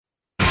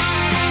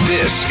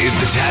This is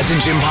the Taz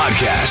and Jim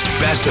Podcast.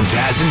 Best of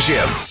Taz and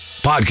Jim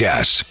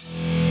Podcast.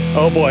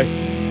 Oh, boy.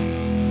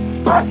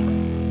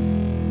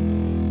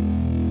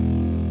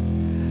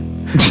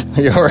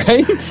 Are you all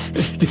right?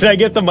 Did I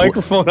get the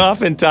microphone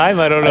off in time?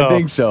 I don't know.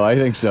 I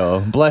think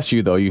so. Bless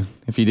you, though.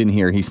 If you didn't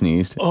hear, he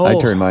sneezed. Oh. I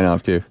turned mine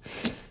off, too.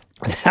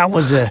 That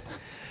was a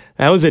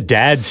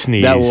dad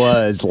sneeze. That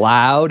was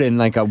loud and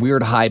like a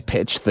weird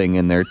high-pitched thing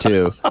in there,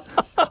 too.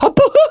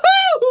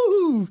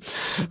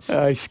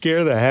 I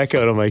scare the heck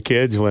out of my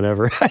kids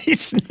whenever I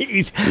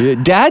sneeze.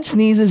 Dad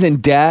sneezes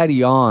and dad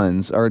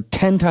yawns are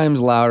 10 times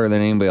louder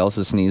than anybody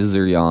else's sneezes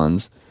or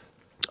yawns.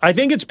 I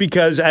think it's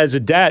because as a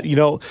dad,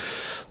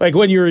 like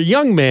when you're a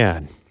young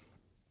man,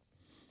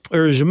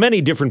 there's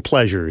many different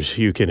pleasures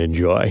you can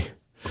enjoy.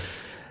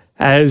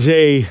 As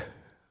a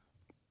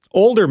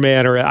older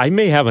man, or I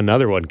may have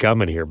another one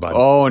coming here, bud.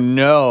 Oh,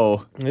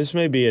 no. This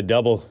may be a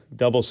double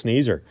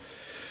sneezer.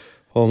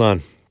 Hold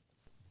on.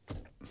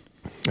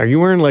 Are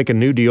you wearing like a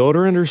new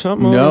deodorant or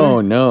something?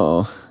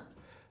 No.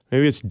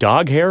 Maybe it's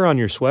dog hair on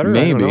your sweater?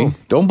 Maybe. I don't know.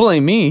 Don't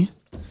blame me.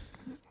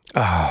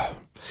 I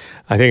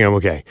think I'm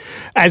okay.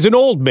 As an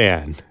old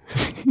man,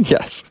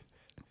 Yes.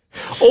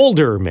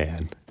 older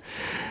man,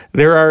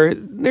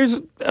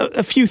 there's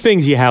a few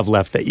things you have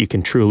left that you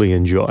can truly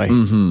enjoy.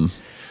 Mm-hmm.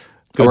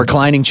 A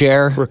reclining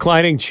chair.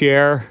 Reclining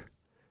chair,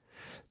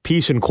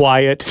 peace and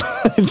quiet,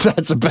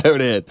 That's about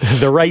it.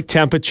 the right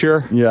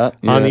temperature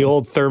on the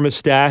old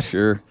thermostat,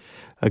 Sure.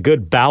 a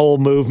good bowel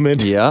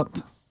movement, Yep.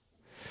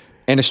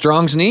 And a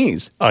strong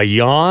sneeze. a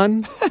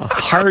yawn, a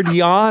hard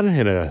yawn,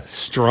 and a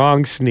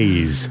strong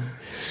sneeze.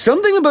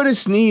 Something about a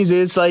sneeze,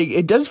 it's like,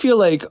 it does feel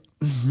like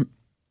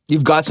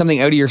you've got something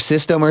out of your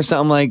system or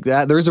something like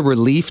that. There's a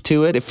relief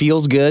to it. It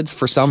feels good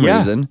for some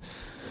reason.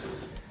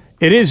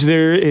 It is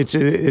there.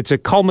 It's a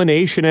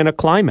culmination and a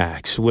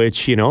climax,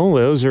 which,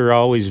 those are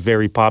always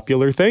very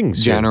popular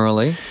things.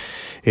 Generally.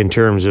 In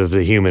terms of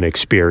the human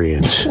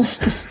experience.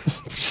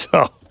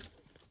 So,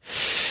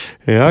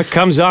 it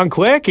comes on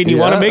quick and you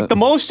want to make the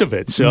most of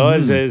it. So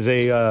as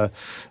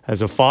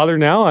a father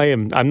now,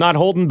 I'm not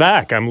holding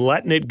back. I'm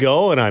letting it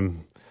go and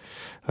I'm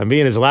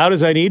being as loud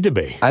as I need to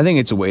be. I think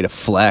it's a way to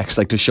flex,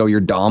 like to show your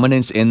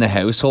dominance in the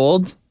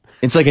household.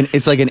 It's like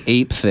an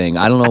ape thing.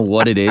 I don't know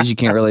what it is. You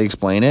can't really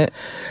explain it.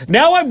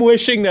 Now I'm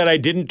wishing that I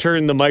didn't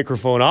turn the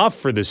microphone off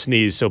for the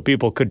sneeze so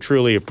people could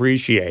truly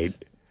appreciate.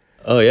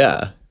 Oh,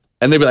 yeah.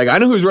 And they'd be like, I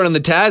know who's running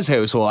the Taz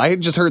household. I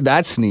just heard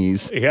that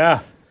sneeze.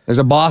 Yeah. There's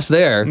a boss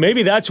there.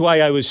 Maybe that's why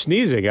I was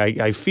sneezing.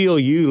 I feel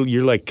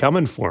you're like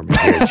coming for me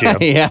here, Jim.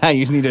 Yeah,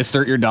 you just need to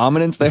assert your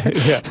dominance there.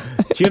 Yeah.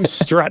 Jim's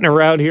strutting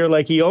around here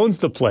like he owns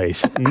the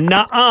place.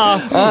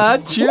 Nuh-uh.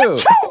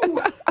 Achoo.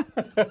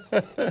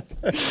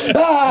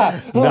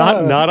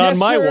 Not on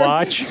my sir.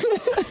 watch.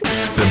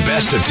 The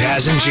best of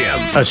Taz and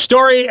Jim. A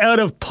story out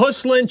of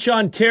Puslinch,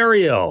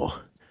 Ontario.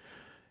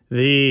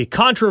 The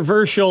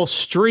controversial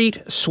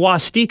street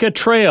Swastika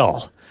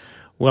Trail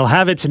will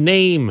have its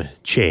name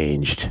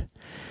changed.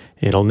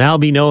 It'll now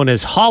be known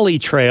as Holly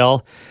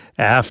Trail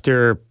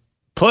after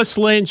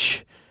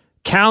Puslinch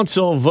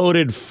Council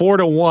voted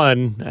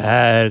 4-1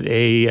 at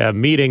a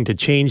meeting to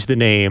change the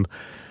name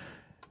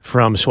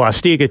from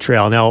Swastika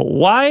Trail. Now,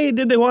 why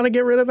did they want to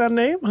get rid of that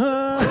name?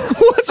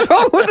 What's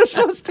wrong with the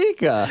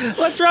swastika?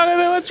 What's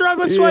wrong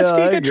with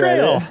Swastika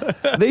Trail?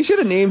 They should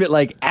have named it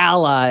like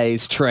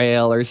Allies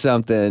Trail or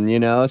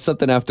something,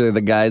 something after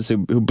the guys who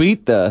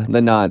beat the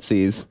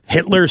Nazis.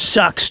 Hitler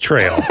Sucks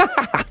Trail.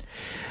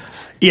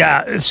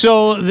 Yeah,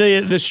 so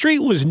the street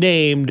was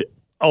named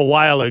a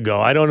while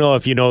ago. I don't know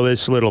if you know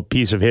this little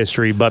piece of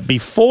history, but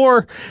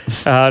before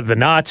the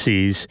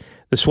Nazis,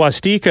 the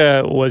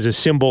swastika was a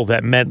symbol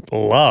that meant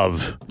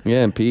love.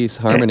 Yeah, and peace,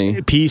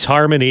 harmony. Peace,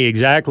 harmony,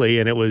 exactly.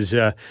 And it was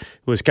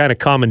kind of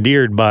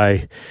commandeered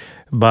by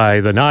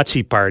the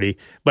Nazi Party.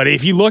 But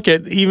if you look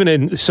at even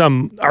in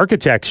some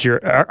architecture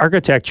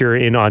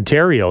in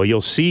Ontario,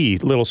 you'll see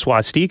little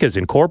swastikas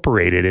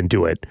incorporated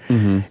into it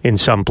in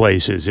some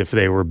places if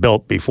they were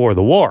built before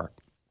the war,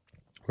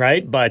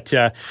 right? But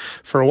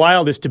for a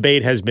while, this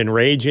debate has been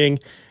raging,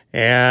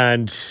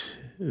 and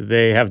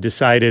they have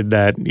decided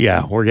that,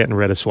 we're getting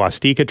rid of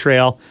Swastika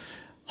Trail.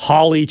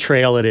 Holly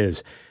Trail it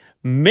is.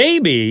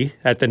 Maybe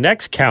at the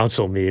next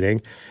council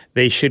meeting,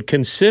 they should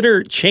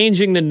consider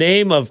changing the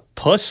name of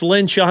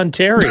Puslinch,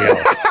 Ontario.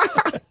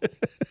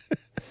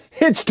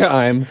 It's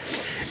time.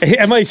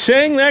 Am I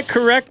saying that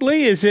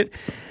correctly? Is it,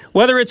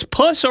 whether it's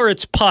puss or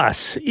it's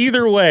pus,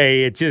 either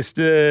way, it just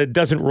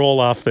doesn't roll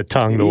off the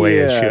tongue the way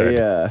it should.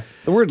 Yeah.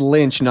 The word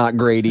lynch, not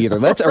great either.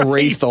 Let's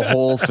erase the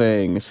whole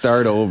thing.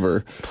 Start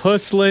over.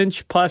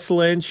 Puslinch,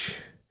 Puslinch.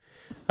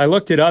 I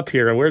looked it up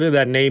here. Where did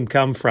that name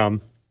come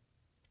from?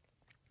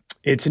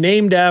 It's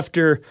named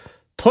after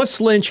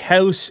Puslinch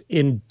House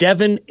in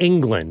Devon,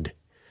 England.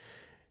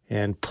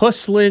 And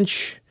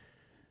Puslinch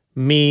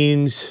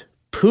means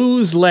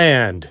Pooh's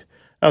Land.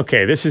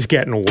 Okay, this is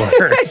getting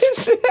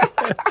worse.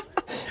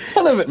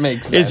 None of it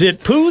makes sense. Is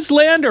it Pooh's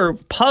Land or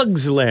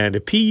Pug's Land?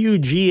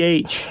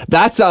 P-U-G-H.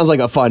 That sounds like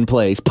a fun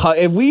place.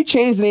 If we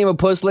change the name of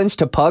Puslinch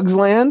to Pug's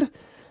Land,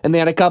 and they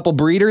had a couple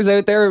breeders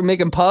out there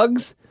making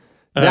pugs,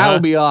 that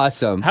would be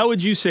awesome. How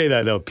would you say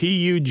that, though?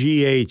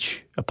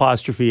 P-U-G-H''S.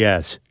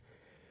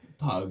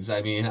 Pugs.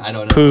 I mean, I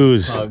don't know.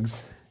 Poos. Pugs.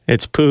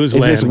 It's Poos Is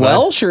land. this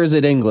Welsh or is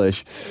it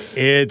English?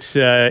 It's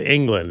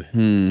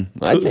England.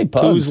 I'd say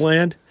pugs. Poos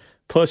land.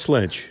 Puss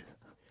Lynch.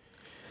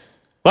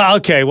 Well,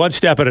 okay, one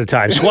step at a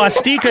time.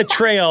 Swastika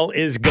Trail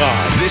is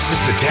gone. This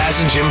is the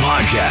Taz and Jim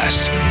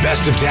podcast.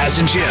 Best of Taz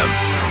and Jim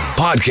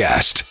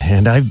podcast.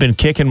 And I've been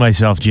kicking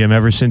myself, Jim,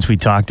 ever since we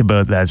talked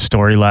about that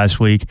story last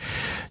week.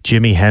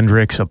 Jimi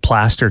Hendrix, a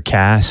plaster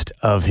cast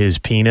of his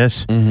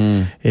penis,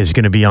 is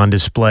going to be on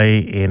display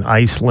in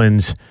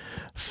Iceland's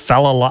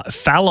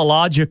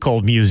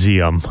Phallological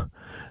Museum.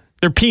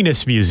 Their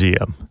penis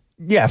museum.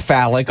 Yeah,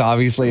 phallic,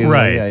 obviously.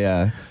 Right.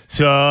 Yeah.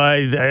 So,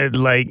 I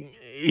like,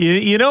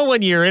 you know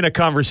when you're in a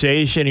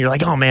conversation, you're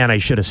like, oh, man, I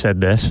should have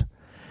said this.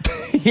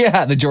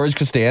 Yeah, the George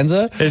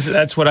Costanza.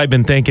 That's what I've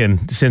been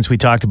thinking since we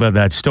talked about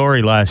that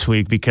story last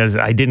week, because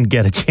I didn't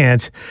get a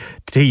chance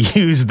to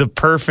use the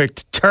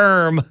perfect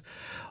term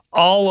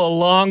all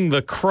along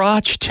the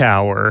crotch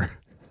tower.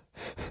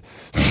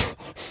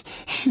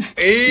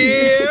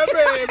 Yeah,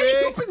 baby.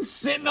 I've been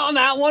sitting on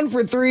that one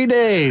for 3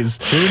 days.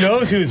 Who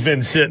knows who's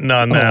been sitting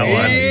on that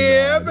one?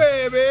 Yeah,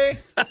 baby.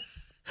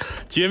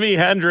 Jimi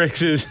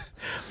Hendrix's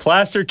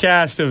plaster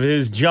cast of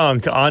his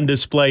junk on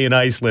display in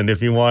Iceland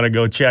if you want to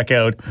go check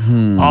out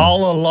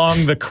All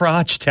Along the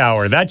Crotch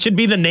Tower. That should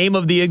be the name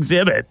of the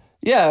exhibit.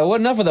 Yeah, what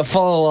enough of the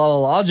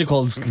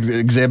phallological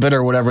exhibit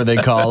or whatever they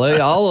call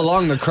it. All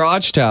along the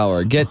crotch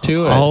tower. Get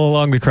to it. All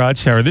Along the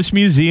Crotch Tower. This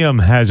museum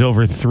has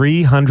over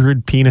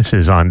 300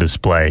 penises on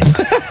display.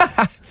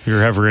 If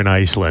you're ever in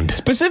Iceland.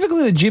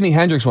 Specifically the Jimi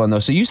Hendrix one, though.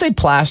 So you say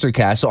plaster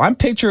cast, so I'm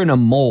picturing a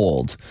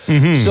mold.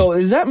 So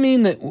does that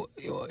mean that,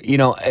 you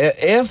know,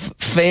 if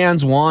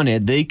fans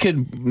wanted, they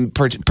could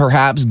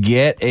perhaps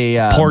get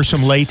a... Pour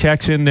some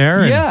latex in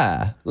there?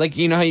 Yeah. Like,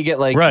 you know how you get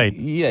like... Right.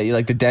 Yeah, you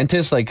like the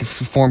dentist, like,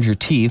 forms your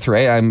teeth,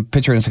 right? I'm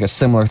picturing it's like a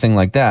similar thing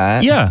like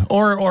that. Yeah,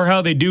 or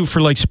how they do for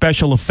like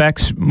special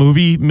effects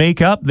movie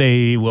makeup.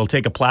 They will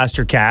take a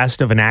plaster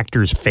cast of an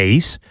actor's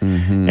face,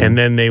 and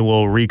then they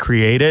will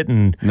recreate it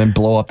and then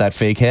blow up that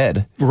fake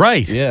head.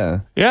 Right.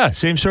 Yeah. Yeah,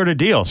 same sort of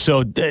deal.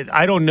 So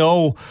I don't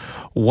know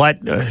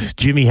what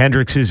Jimi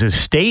Hendrix's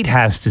estate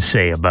has to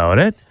say about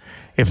it.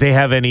 If they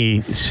have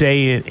any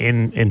say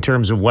in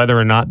terms of whether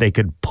or not they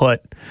could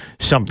put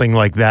something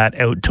like that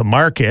out to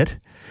market.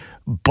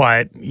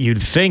 But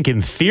you'd think,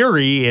 in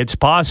theory, it's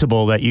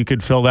possible that you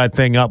could fill that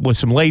thing up with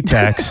some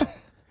latex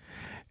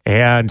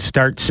and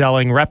start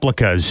selling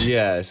replicas.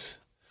 Yes.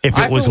 If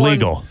it was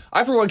legal.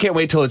 I, for one, can't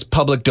wait till it's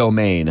public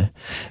domain.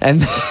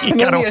 And then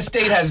the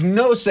estate has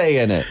no say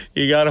in it.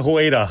 You got to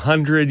wait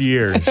 100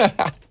 years.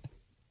 I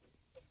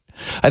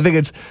think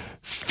it's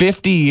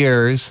 50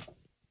 years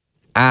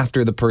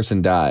after the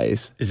person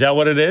dies. Is that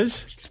what it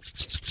is?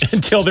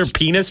 Until their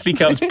penis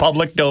becomes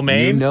public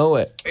domain? You know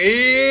it.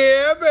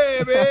 Yeah,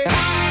 baby.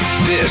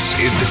 This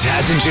is the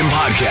Taz and Jim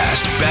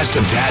podcast. Best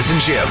of Taz and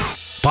Jim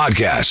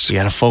podcast. You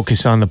got to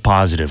focus on the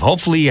positive.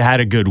 Hopefully you had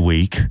a good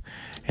week.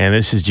 And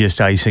this is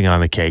just icing on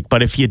the cake.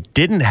 But if you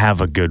didn't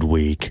have a good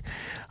week,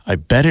 I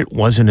bet it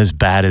wasn't as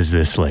bad as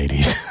this,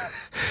 ladies.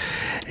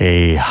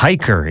 A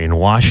hiker in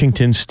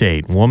Washington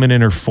State, woman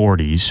in her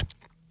 40s,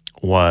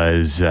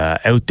 was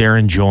out there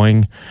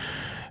enjoying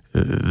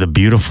the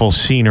beautiful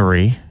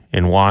scenery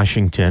in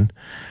Washington,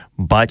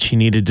 but she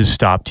needed to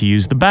stop to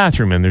use the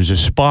bathroom. And there's a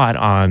spot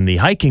on the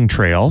hiking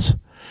trails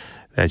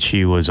that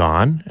she was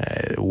on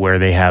where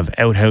they have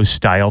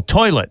outhouse-style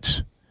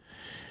toilets.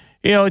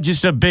 You know,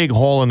 just a big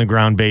hole in the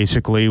ground,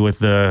 basically, with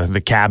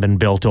the cabin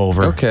built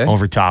over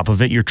top of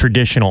it, your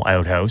traditional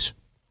outhouse.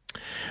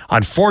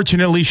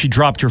 Unfortunately, she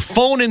dropped her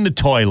phone in the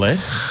toilet.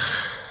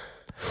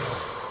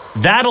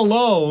 That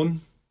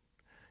alone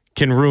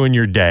can ruin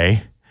your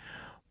day.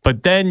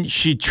 But then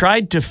she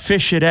tried to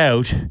fish it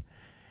out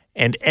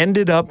and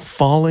ended up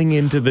falling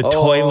into the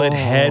toilet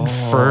head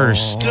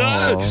first.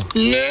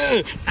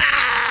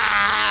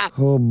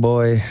 Oh,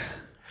 boy.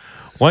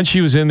 Once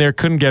she was in there,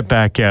 couldn't get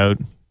back out.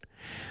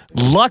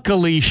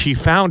 Luckily, she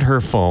found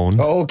her phone.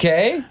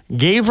 Okay.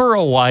 Gave her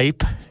a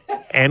wipe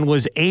and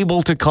was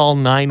able to call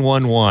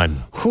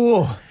 911.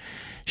 Whew.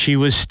 She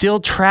was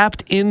still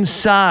trapped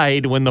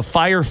inside when the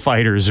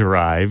firefighters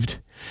arrived.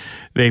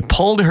 They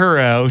pulled her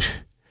out,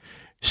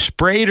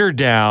 sprayed her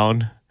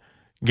down,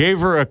 gave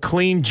her a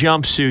clean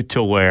jumpsuit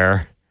to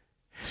wear.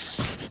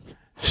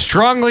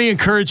 Strongly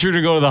encouraged her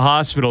to go to the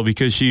hospital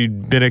because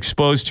she'd been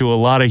exposed to a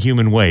lot of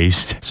human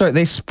waste. Sorry,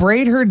 they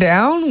sprayed her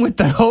down with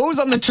the hose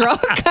on the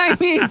truck? I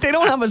mean, they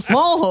don't have a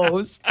small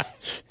hose.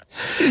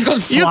 He just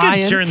goes flying.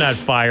 You can turn that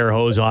fire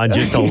hose on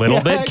just a little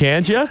bit,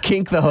 can't you?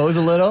 Kink the hose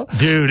a little.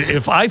 Dude,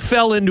 if I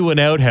fell into an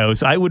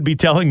outhouse, I would be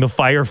telling the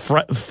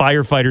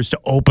firefighters to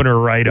open her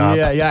right up.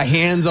 Yeah,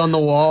 hands on the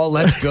wall,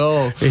 let's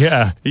go.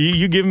 Yeah,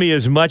 you give me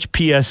as much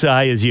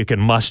PSI as you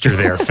can muster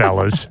there,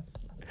 fellas.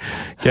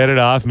 Get it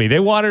off me. They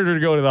wanted her to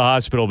go to the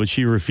hospital, but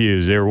she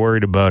refused. They were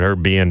worried about her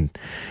being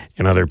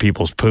in other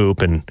people's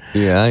poop. And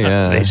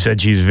they said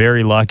she's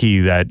very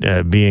lucky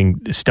that being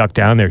stuck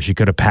down there, she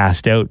could have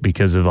passed out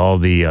because of all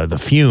the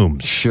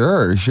fumes.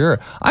 Sure.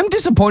 I'm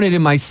disappointed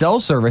in my cell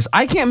service.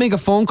 I can't make a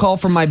phone call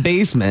from my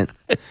basement.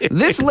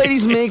 This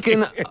lady's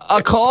making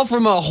a call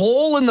from a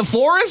hole in the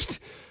forest?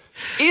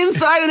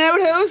 Inside an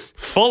outhouse?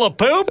 Full of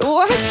poop?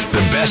 What?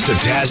 The best of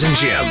Taz and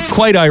Jim.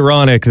 Quite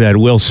ironic that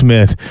Will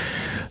Smith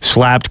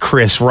slapped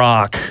Chris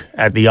Rock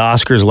at the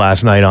Oscars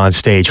last night on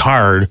stage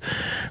hard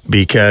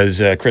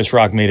because Chris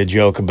Rock made a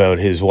joke about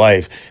his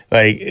wife.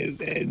 Like,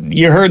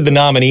 you heard the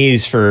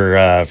nominees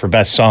for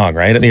Best Song,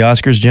 right, at the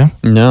Oscars, Jim?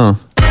 No.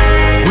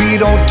 We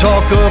don't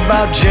talk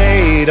about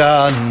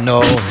Jada,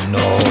 no.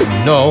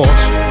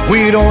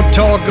 We don't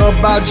talk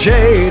about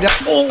Jada.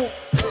 Oh.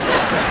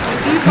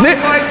 Keep my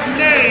wife's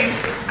name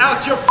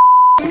out your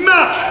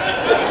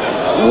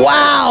mouth.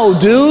 Wow,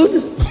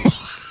 dude.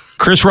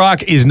 Chris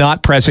Rock is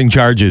not pressing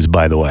charges,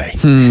 by the way.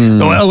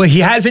 Well, he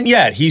hasn't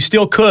yet. He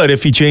still could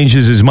if he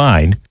changes his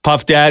mind.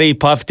 Puff Daddy,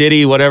 Puff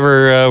Diddy,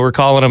 whatever we're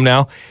calling him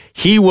now.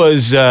 He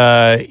was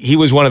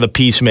one of the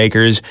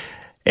peacemakers,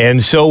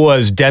 and so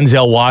was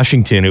Denzel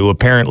Washington, who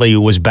apparently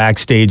was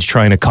backstage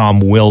trying to calm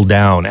Will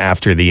down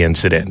after the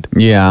incident.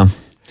 Yeah.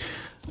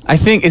 I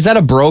think, is that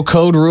a bro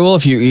code rule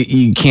if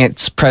you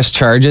can't press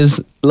charges?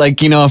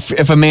 Like,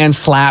 if a man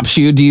slaps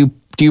you, do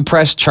you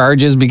press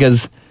charges?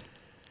 Because,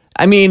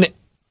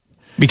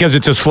 because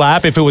it's a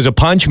slap. If it was a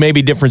punch,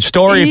 maybe different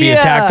story. If he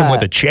attacked him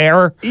with a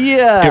chair,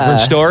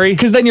 different story.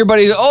 Because then your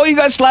buddy's, you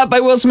got slapped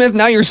by Will Smith,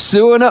 now you're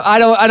suing him. I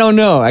don't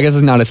know. I guess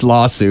it's not a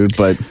lawsuit,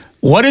 but...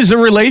 What is the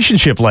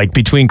relationship like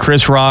between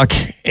Chris Rock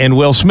and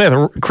Will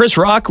Smith? Chris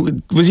Rock,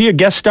 was he a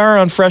guest star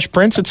on Fresh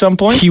Prince at some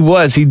point? He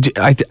was.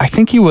 I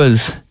think he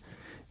was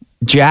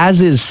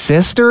Jazz's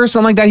sister or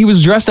something like that. He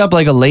was dressed up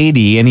like a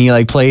lady and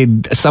he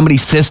played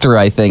somebody's sister,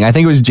 I think. I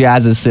think it was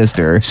Jazz's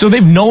sister. So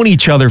they've known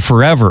each other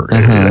forever.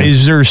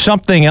 Is there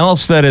something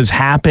else that has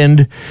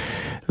happened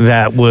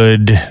that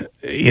would,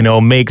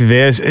 make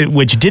this,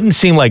 which didn't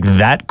seem like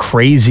that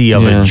crazy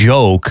of a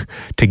joke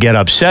to get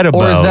upset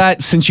about? Or is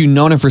that, since you've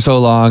known him for so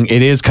long,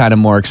 it is kind of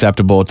more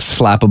acceptable to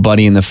slap a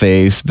buddy in the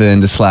face than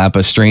to slap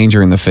a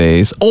stranger in the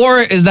face?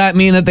 Or does that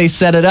mean that they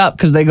set it up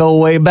because they go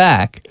way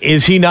back?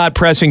 Is he not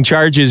pressing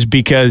charges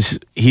because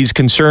he's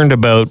concerned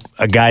about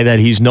a guy that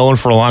he's known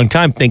for a long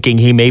time, thinking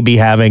he may be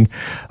having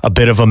a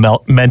bit of a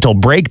mental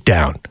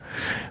breakdown?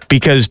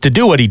 Because to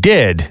do what he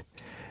did,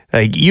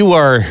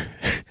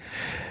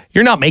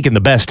 you're not making the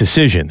best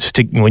decisions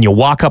when you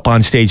walk up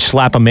on stage,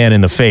 slap a man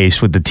in the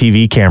face with the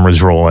TV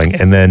cameras rolling,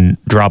 and then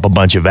drop a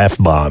bunch of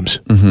F-bombs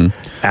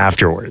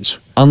afterwards.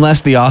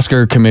 Unless the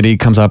Oscar committee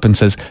comes up and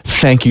says,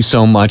 "Thank you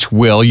so much,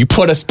 Will. You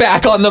put us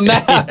back on the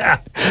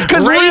map."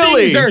 Because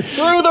ratings are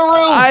through the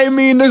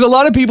roof. There's a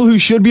lot of people who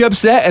should be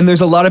upset, and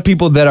there's a lot of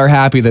people that are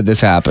happy that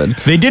this happened.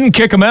 They didn't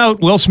kick him out.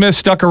 Will Smith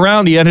stuck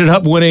around. He ended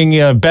up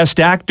winning Best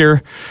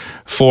Actor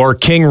for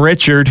King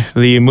Richard,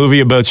 the movie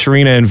about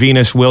Serena and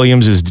Venus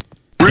Williams' dad.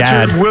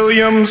 Richard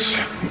Williams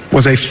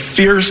was a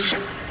fierce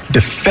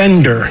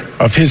defender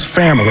of his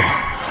family.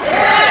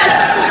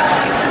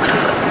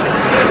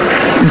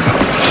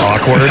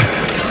 Awkward.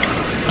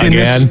 In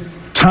this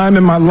time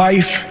in my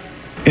life,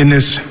 in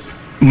this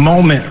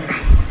moment,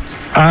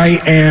 I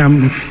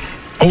am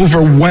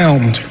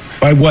overwhelmed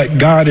by what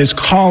God is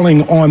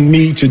calling on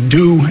me to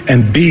do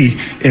and be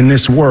in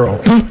this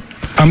world.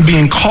 I'm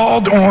being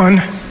called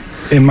on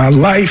in my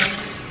life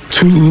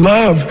to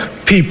love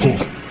people.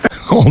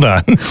 Hold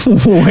on.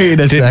 Wait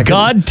a second. Did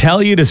God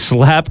tell you to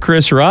slap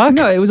Chris Rock?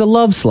 No, it was a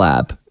love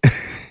slap.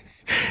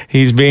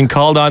 He's being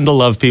called on to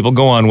love people.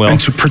 Go on, Will. And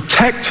to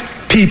protect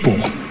people.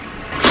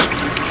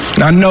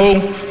 And I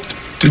know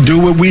to do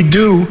what we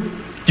do,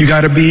 you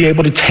got to be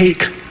able to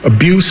take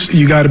abuse.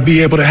 You got to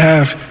be able to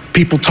have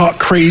people talk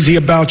crazy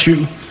about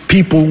you,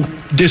 people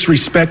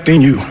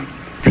disrespecting you.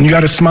 And you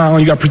got to smile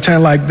and you got to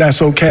pretend like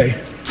that's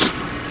okay.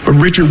 But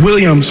Richard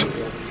Williams,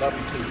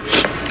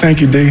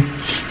 thank you, D.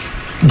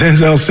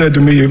 Denzel said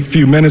to me a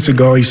few minutes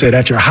ago, he said,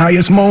 at your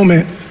highest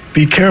moment,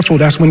 be careful.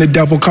 That's when the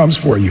devil comes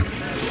for you.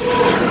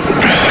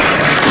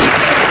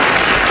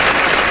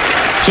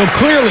 So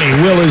clearly,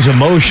 Will is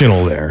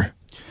emotional there.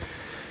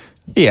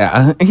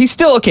 Yeah, he's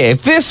still okay.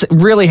 If this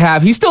really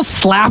happened, he still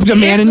slapped a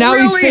man, and now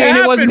he's saying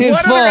it wasn't his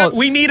fault.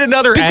 We need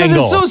another because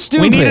angle. It's so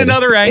stupid. We need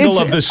another angle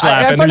of the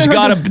slap, and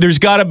there's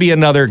got to be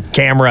another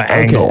camera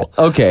angle.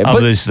 Of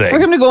this thing. For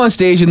him to go on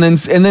stage and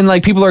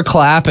then people are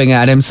clapping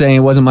at him saying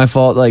it wasn't my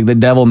fault, like the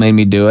devil made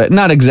me do it.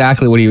 Not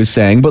exactly what he was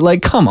saying,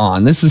 but come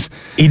on, this is.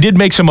 He did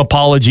make some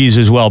apologies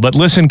as well, but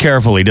listen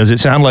carefully. Does it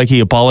sound like he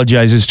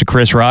apologizes to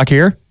Chris Rock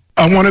here?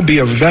 I want to be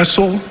a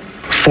vessel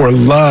for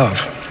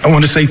love. I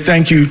want to say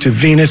thank you to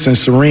Venus and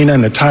Serena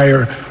and the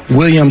entire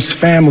Williams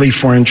family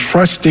for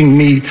entrusting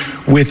me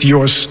with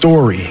your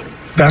story.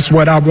 That's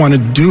what I want to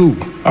do.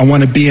 I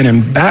want to be an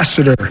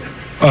ambassador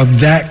of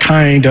that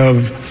kind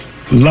of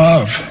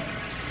love.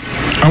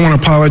 I want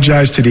to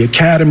apologize to the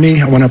Academy.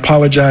 I want to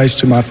apologize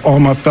to all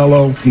my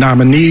fellow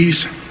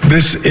nominees.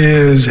 This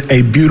is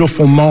a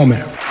beautiful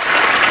moment.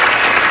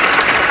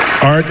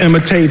 Art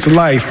imitates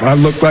life. I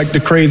look like the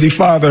crazy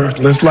father,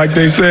 just like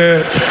they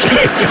said.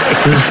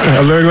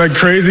 I look like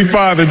crazy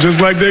father,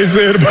 just like they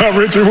said about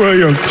Richard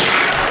Williams.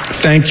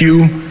 Thank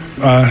you.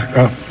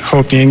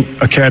 Hope the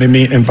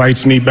Academy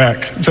invites me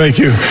back. Thank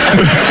you.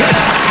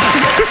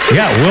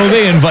 Yeah, will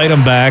they invite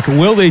him back?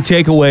 Will they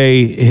take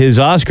away his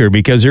Oscar?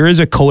 Because there is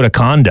a code of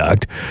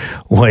conduct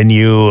when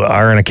you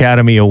are an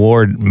Academy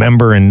Award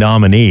member and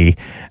nominee.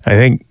 I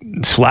think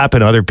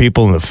slapping other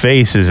people in the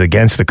face is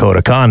against the code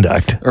of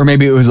conduct. Or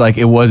maybe it was like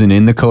it wasn't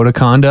in the code of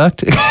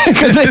conduct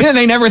because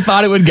they never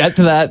thought it would get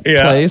to that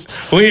place.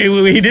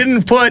 We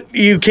didn't put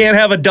you can't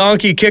have a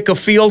donkey kick a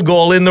field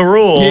goal in the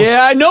rules.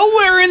 Yeah,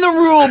 nowhere in the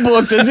rule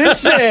book does it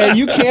say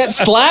you can't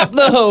slap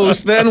the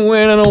host then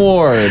win an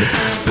award.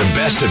 The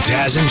best of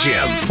Taz and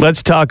Jim.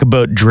 Let's talk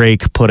about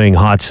Drake putting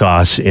hot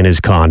sauce in his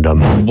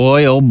condom.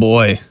 Boy, oh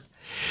boy.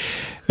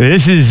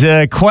 This is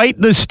quite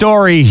the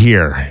story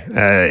here.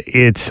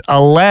 It's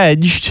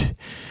alleged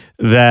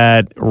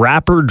that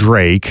rapper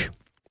Drake,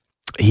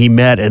 he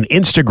met an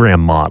Instagram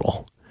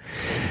model.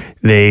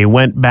 They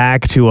went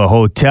back to a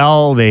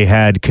hotel. They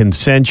had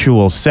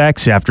consensual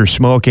sex after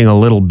smoking a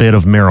little bit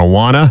of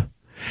marijuana.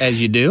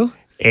 As you do.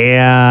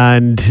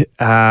 And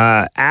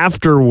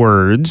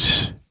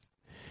afterwards,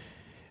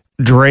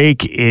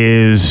 Drake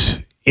is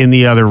in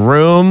the other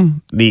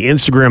room. The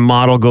Instagram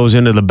model goes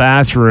into the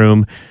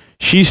bathroom.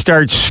 She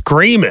starts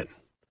screaming.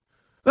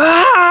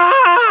 Ah!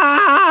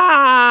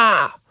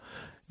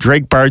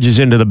 Drake barges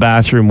into the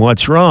bathroom.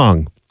 What's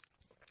wrong?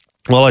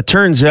 Well, it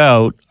turns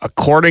out,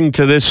 according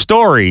to this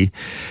story,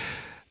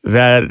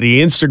 that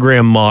the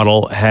Instagram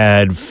model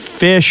had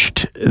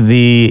fished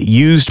the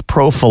used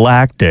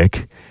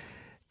prophylactic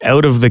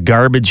out of the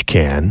garbage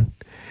can,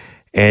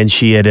 and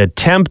she had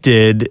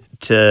attempted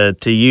to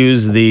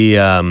use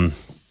the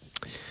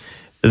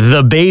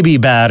baby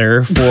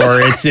batter for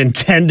its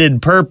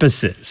intended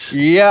purposes.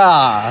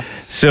 Yeah.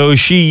 So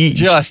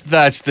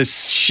that's the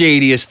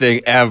shadiest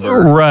thing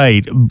ever.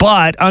 Right.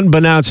 But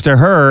unbeknownst to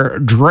her,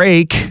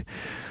 Drake,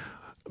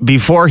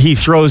 before he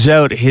throws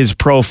out his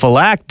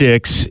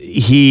prophylactics,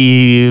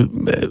 he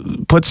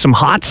puts some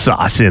hot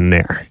sauce in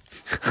there.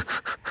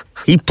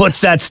 He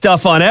puts that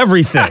stuff on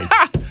everything.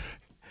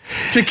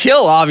 To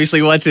kill,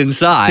 obviously, what's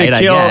inside,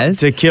 I guess.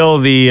 To kill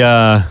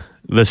the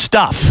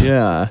stuff.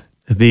 Yeah.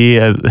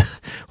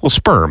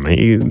 Sperm.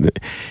 He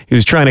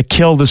was trying to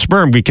kill the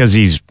sperm because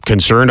he's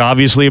concerned,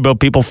 obviously, about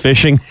people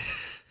fishing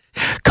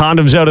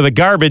condoms out of the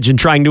garbage and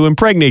trying to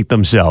impregnate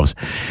themselves.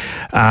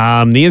 The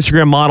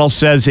Instagram model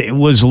says it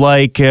was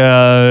like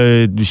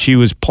she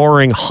was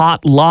pouring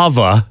hot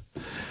lava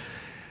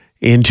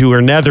into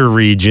her nether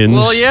regions.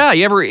 Well, yeah.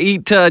 You ever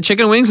eat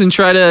chicken wings and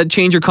try to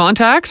change your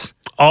contacts?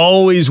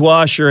 Always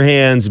wash your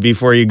hands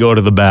before you go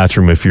to the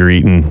bathroom if you're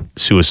eating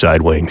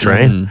suicide wings,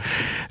 right?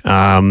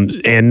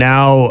 Mm-hmm. And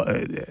now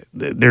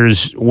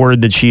there's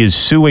word that she is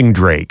suing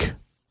Drake.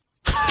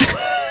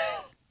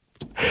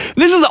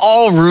 This is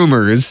all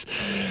rumors.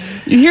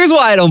 Here's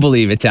why I don't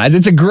believe it, Taz.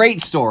 It's a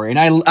great story,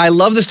 and I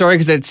love the story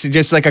because it's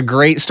just like a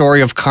great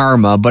story of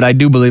karma, but I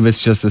do believe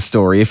it's just a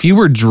story. If you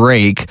were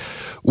Drake,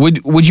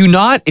 would you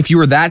not, if you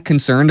were that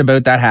concerned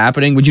about that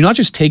happening, would you not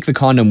just take the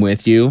condom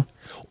with you?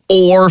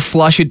 Or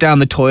flush it down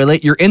the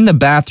toilet? You're in the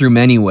bathroom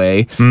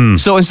anyway.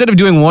 So instead of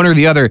doing one or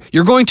the other,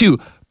 you're going to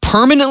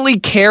permanently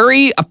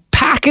carry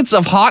packets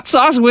of hot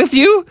sauce with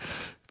you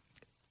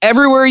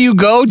everywhere you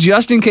go,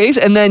 just in case.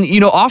 And then,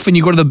 often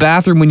you go to the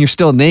bathroom when you're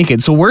still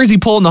naked. So where is he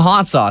pulling the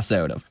hot sauce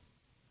out of?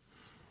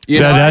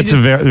 That's a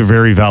very,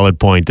 very valid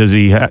point. Does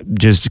he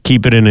just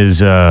keep it in his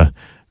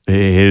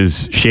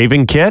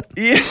shaving kit?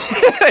 Yeah,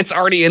 it's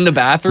already in the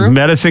bathroom.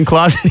 Medicine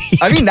closet.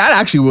 I mean, that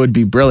actually would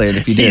be brilliant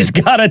if he did. He's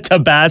got a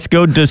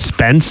Tabasco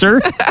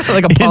dispenser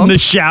like a pump in the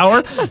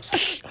shower.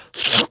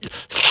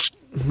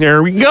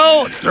 There we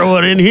go. Throw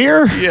it in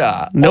here.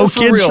 Yeah. No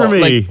kids real. for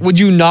me. Like, would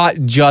you not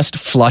just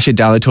flush it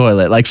down the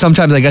toilet? Like,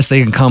 sometimes I guess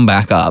they can come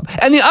back up.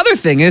 And the other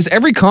thing is,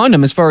 every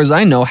condom, as far as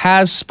I know,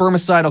 has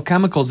spermicidal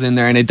chemicals in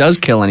there, and it does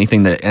kill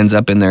anything that ends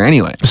up in there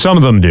anyway. Some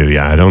of them do,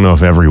 yeah. I don't know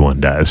if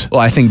everyone does.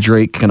 Well, I think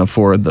Drake can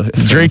afford the...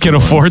 Drake can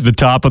afford the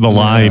top of the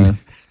line.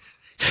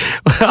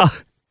 Well...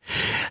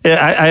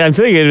 I'm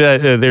thinking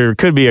there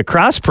could be a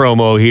cross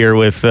promo here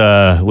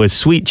with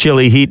Sweet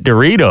Chili Heat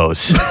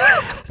Doritos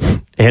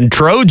and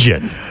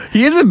Trojan.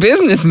 He is a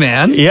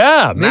businessman.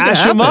 Yeah,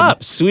 mash them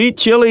up. Sweet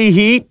Chili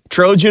Heat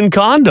Trojan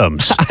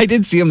condoms. I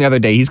did see him the other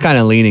day. He's kind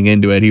of leaning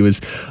into it. He was,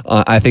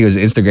 I think it was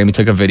Instagram. He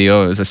took a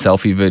video. It was a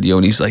selfie video.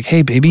 And he's like,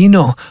 hey, baby,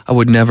 I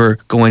would never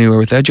go anywhere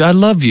without you. I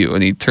love you.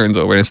 And he turns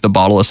over and it's the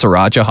bottle of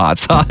Sriracha hot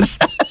sauce.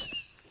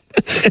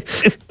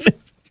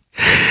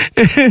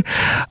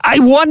 I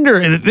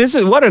wonder, this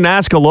is what an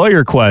Ask a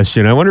Lawyer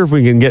question. I wonder if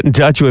we can get in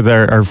touch with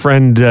our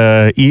friend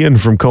Ian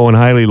from Cohen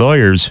Hiley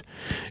Lawyers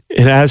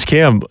and ask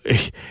him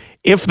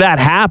if that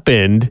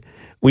happened.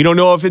 We don't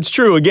know if it's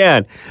true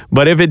again,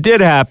 but if it did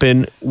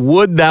happen,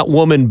 would that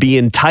woman be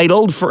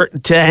entitled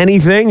to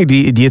anything? Do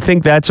you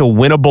think that's a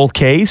winnable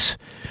case?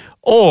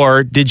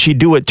 Or did she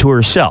do it to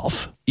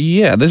herself?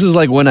 Yeah, this is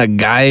like when a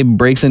guy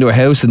breaks into a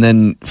house and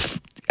then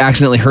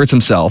accidentally hurts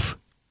himself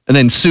and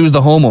then sues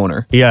the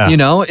homeowner. Yeah. You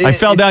know? I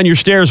fell down your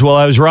stairs while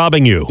I was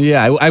robbing you.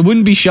 Yeah, I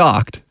wouldn't be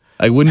shocked.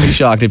 I wouldn't be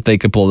shocked if they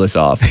could pull this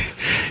off.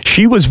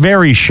 She was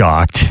very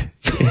shocked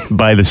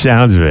by the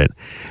sounds of it.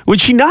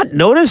 Would she not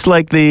notice,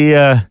 like,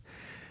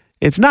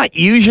 it's not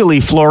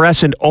usually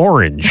fluorescent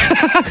orange.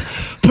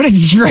 But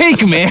it's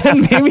Drake,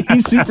 man. Maybe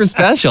he's super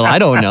special. I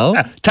don't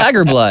know.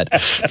 Tiger blood.